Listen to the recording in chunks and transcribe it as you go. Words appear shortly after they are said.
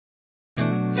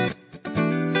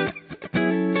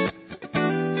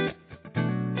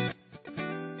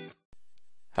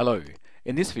Hello,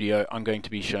 in this video I'm going to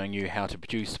be showing you how to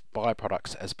produce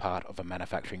byproducts as part of a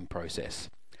manufacturing process.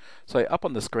 So up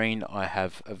on the screen I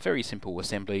have a very simple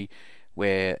assembly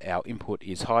where our input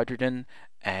is hydrogen,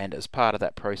 and as part of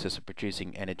that process of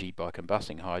producing energy by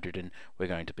combusting hydrogen we're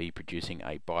going to be producing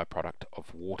a byproduct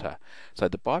of water. So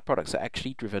the byproducts are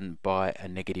actually driven by a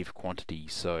negative quantity,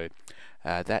 so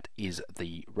that is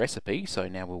the recipe. So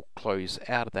now we'll close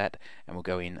out of that and we'll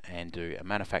go in and do a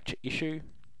manufacture issue.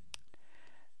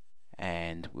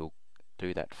 And we'll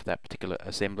do that for that particular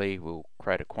assembly. We'll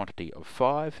create a quantity of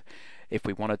 5. If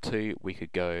we wanted to, we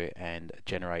could go and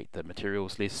generate the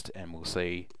materials list and we'll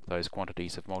see those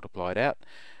quantities have multiplied out,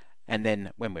 and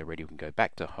then when we're ready we can go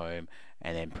back to home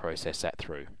and then process that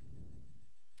through.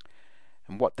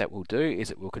 And what that will do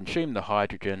is it will consume the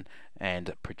hydrogen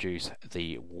and produce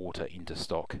the water into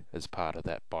stock as part of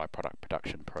that byproduct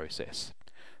production process.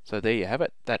 So there you have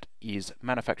it. That is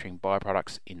manufacturing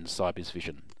byproducts in Sybiz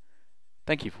Vision.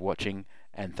 Thank you for watching,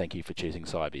 and thank you for choosing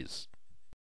Sybiz.